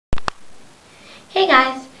Hey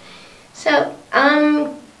guys, so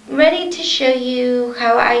I'm ready to show you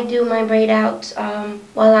how I do my braid out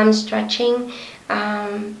while I'm stretching.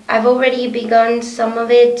 I've already begun some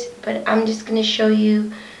of it, but I'm just going to show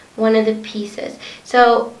you one of the pieces.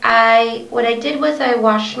 So what I did was I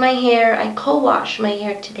washed my hair. I co-washed my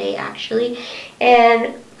hair today actually,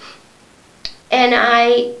 and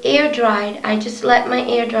I air dried. I just let my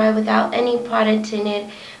hair dry without any products in it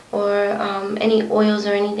or any oils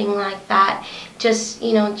or anything like that. Just,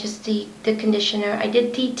 just the conditioner. I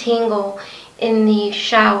did detangle in the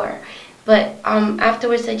shower, but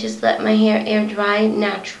afterwards I just let my hair air dry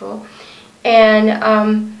natural.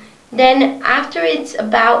 And then after it's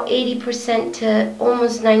about 80% to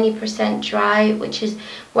almost 90% dry, which is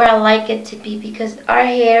where I like it to be, because our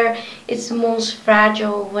hair is most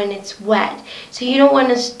fragile when it's wet. So you don't want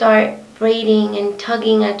to start braiding and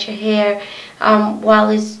tugging at your hair while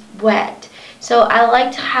it's wet. So I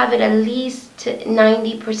like to have it at least to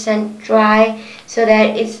 90% dry so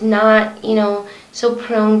that it's not, so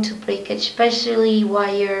prone to breakage, especially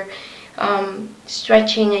while you're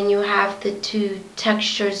stretching and you have the two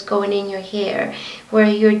textures going in your hair, where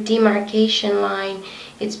your demarcation line,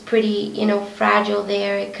 it's pretty, fragile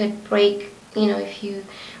there. It could break, if you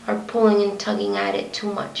are pulling and tugging at it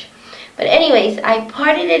too much. But anyways, I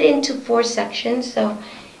parted it into 4 sections. So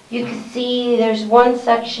you can see there's one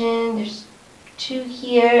section, there's 2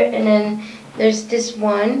 here, and then there's this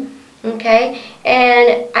one, okay?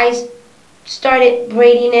 And I started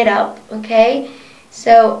braiding it up, okay?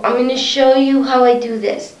 So I'm going to show you how I do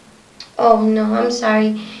this. Oh no, I'm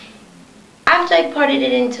sorry. After I parted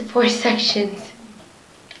it into 4 sections,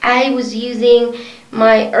 I was using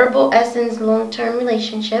my Herbal Essence Long-Term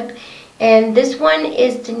Relationship, and this one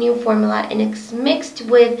is the new formula, and it's mixed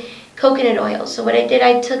with coconut oil. So what I did,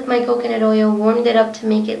 I took my coconut oil, warmed it up to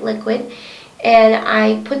make it liquid, and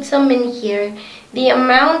I put some in here. The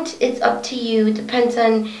amount is up to you. It depends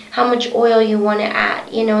on how much oil you want to add.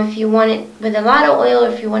 If you want it with a lot of oil, or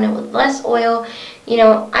if you want it with less oil.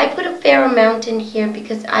 I put a fair amount in here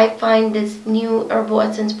because I find this new Herbal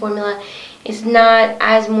Essence formula is not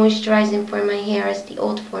as moisturizing for my hair as the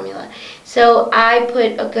old formula. So I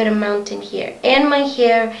put a good amount in here. And my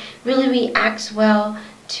hair really reacts well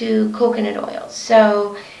to coconut oil.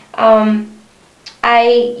 So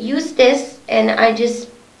I use this, and I just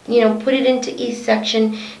put it into each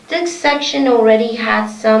section. This section already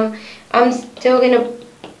has some. I'm still gonna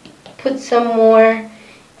put some more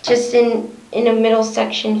just in the middle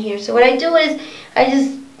section here. So what I do is I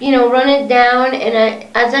just run it down, and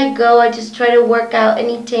as I go, I just try to work out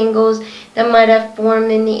any tangles that might have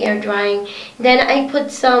formed in the air drying. Then I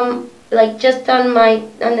put some just on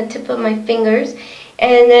the tip of my fingers,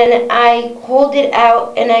 and then I hold it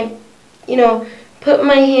out, and I put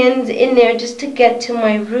my hands in there just to get to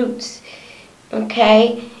my roots,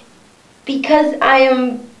 okay? Because I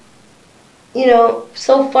am,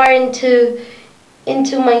 so far into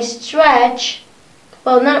my stretch,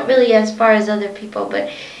 well, not really as far as other people,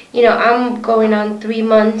 but, I'm going on 3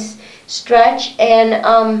 months stretch, and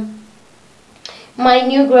my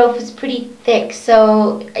new growth is pretty thick,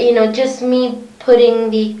 so, just me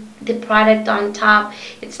putting the product on top,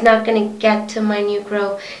 it's not going to get to my new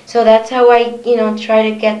growth. So that's how I try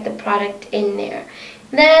to get the product in there.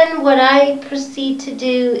 Then what I proceed to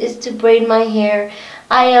do is to braid my hair.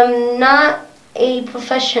 I am not a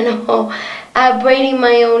professional at braiding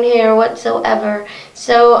my own hair whatsoever,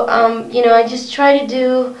 so I just try to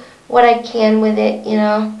do what I can with it.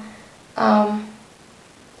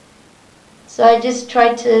 So I just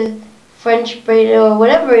try to French braid it, or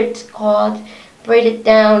whatever it's called, braid it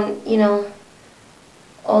down,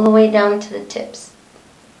 all the way down to the tips.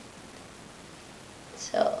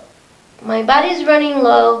 So my body's running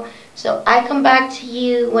low, so I come back to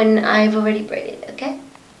you when I've already braided, okay?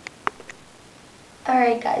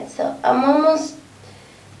 Alright guys, so I'm almost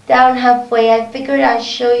down halfway. I figured I'd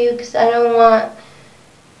show you because I don't want,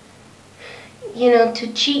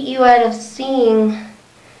 to cheat you out of seeing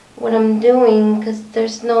what I'm doing, because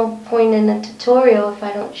there's no point in a tutorial if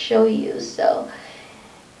I don't show you. So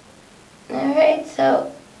alright,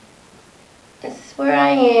 so this is where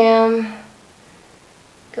I am,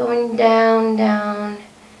 going down,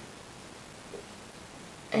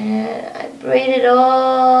 and I braid it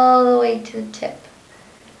all the way to the tip.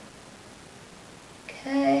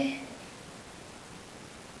 Okay.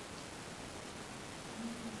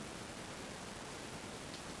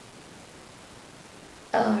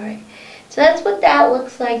 Alright, so that's what that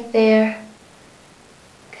looks like there.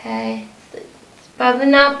 Okay. Probably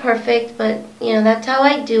not perfect, but that's how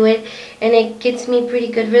I do it, and it gets me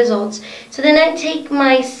pretty good results. So then I take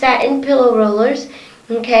my satin pillow rollers,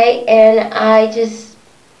 Okay, and I just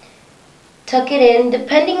tuck it in,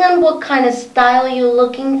 depending on what kind of style you're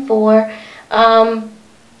looking for.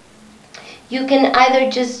 You can either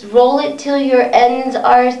just roll it till your ends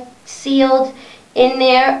are sealed in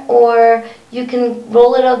there, or you can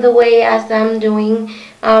roll it all the way as I'm doing,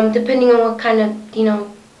 depending on what kind of,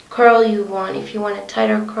 curl you want, if you want a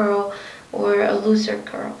tighter curl or a looser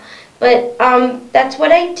curl. But that's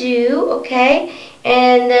what I do, okay?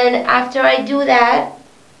 And then after I do that,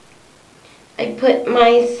 I put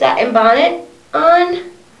my satin bonnet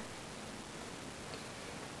on,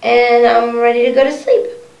 and I'm ready to go to sleep.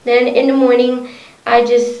 Then in the morning, I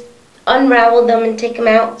just unravel them and take them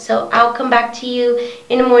out. So I'll come back to you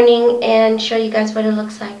in the morning and show you guys what it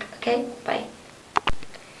looks like. Okay, bye.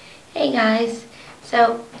 Hey guys,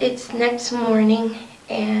 so it's next morning,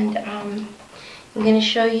 and I'm going to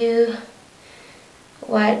show you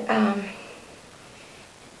what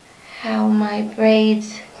how my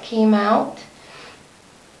braids came out.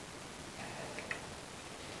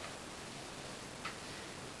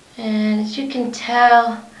 And as you can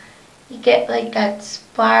tell, you get like that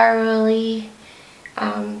spirally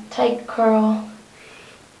tight curl.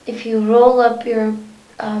 If you roll up your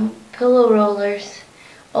pillow rollers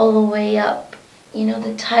all the way up,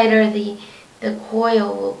 the tighter the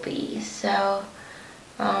coil will be. So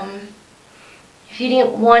if you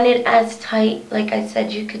didn't want it as tight, like I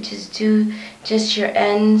said, you could just do just your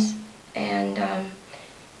ends, and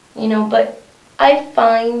but I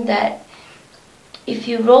find that if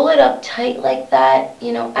you roll it up tight like that,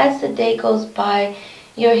 as the day goes by,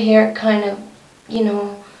 your hair kind of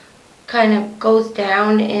goes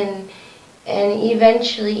down, and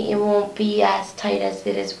eventually it won't be as tight as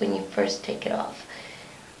it is when you first take it off.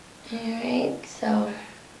 Alright, so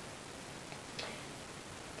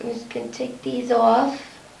I'm just going to take these off.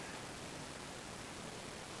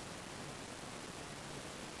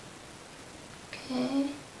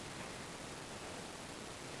 Okay.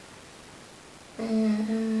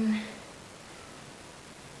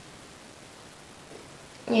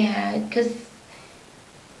 Yeah, because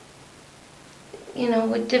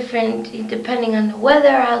with different, depending on the weather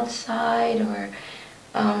outside, or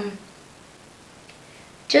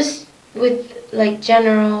just with like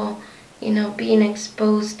general, being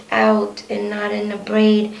exposed out and not in a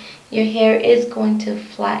braid, your hair is going to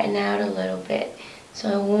flatten out a little bit,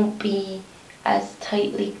 so it won't be as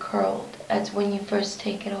tightly curled as when you first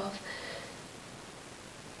take it off.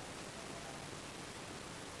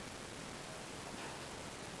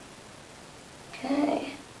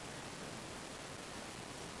 Okay.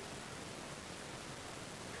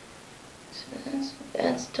 So that's what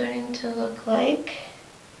that's starting to look like.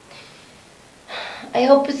 I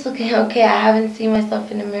hope it's looking okay. I haven't seen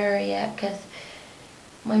myself in the mirror yet because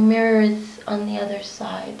my mirror is on the other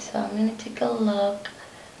side. So I'm going to take a look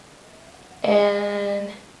and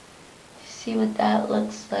see what that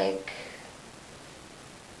looks like.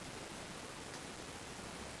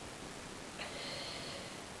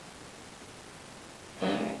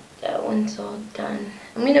 Alright, that one's all done.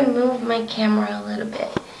 I'm going to move my camera a little bit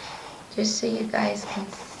just so you guys can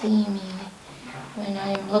see me when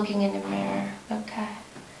I'm looking in the mirror. Okay.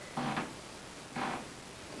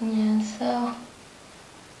 Yeah, so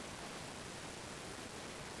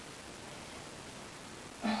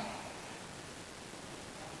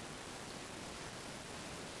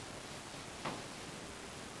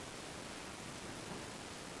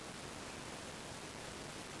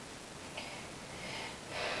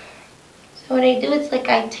what I do is like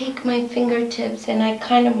I take my fingertips and I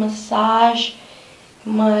kind of massage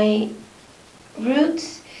my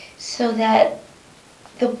roots so that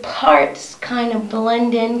the parts kind of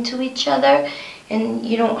blend into each other, and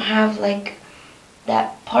you don't have like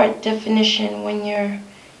that part definition when you're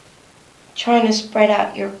trying to spread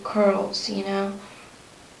out your curls, And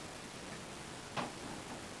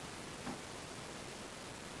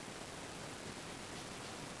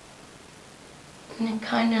it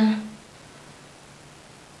kind of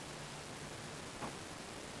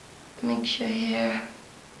makes your hair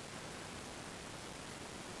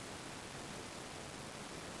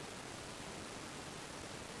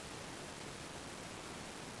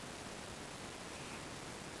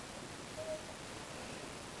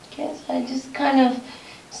okay, so I just kind of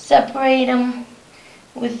separate them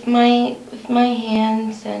with my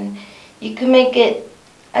hands, and you can make it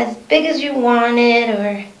as big as you want it,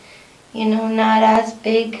 or not as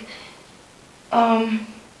big.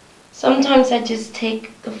 Sometimes I just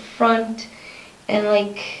take the front and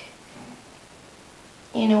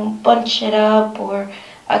bunch it up, or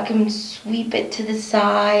I can sweep it to the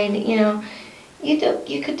side. You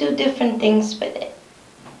could do different things with it.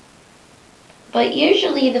 But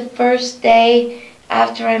usually the first day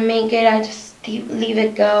after I make it, I just leave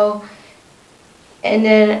it go. And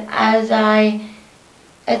then as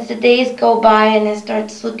the days go by and it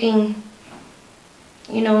starts looking,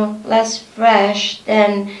 less fresh,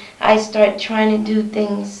 then I start trying to do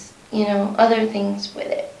things, other things with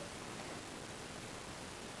it.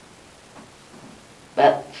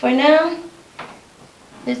 But for now,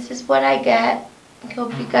 this is what I get. I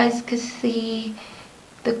hope you guys could see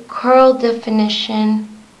the curl definition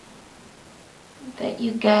that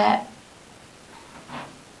you get.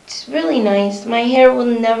 It's really nice. My hair will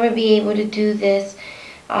never be able to do this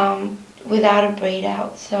without a braid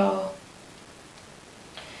out.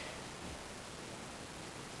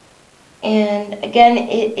 And again,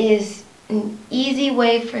 it is an easy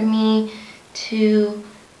way for me to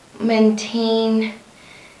maintain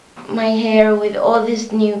my hair with all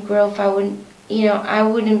this new growth. It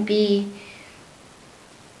wouldn't be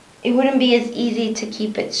as easy to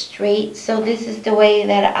keep it straight. So this is the way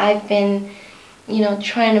that I've been,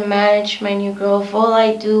 trying to manage my new growth. All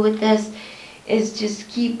I do with this is just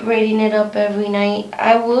keep braiding it up every night.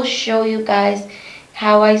 I will show you guys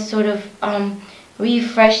how I sort of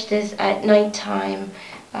refresh this at nighttime.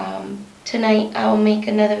 Tonight I will make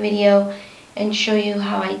another video and show you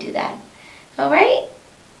how I do that. Alright?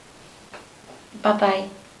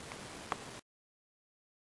 Bye-bye.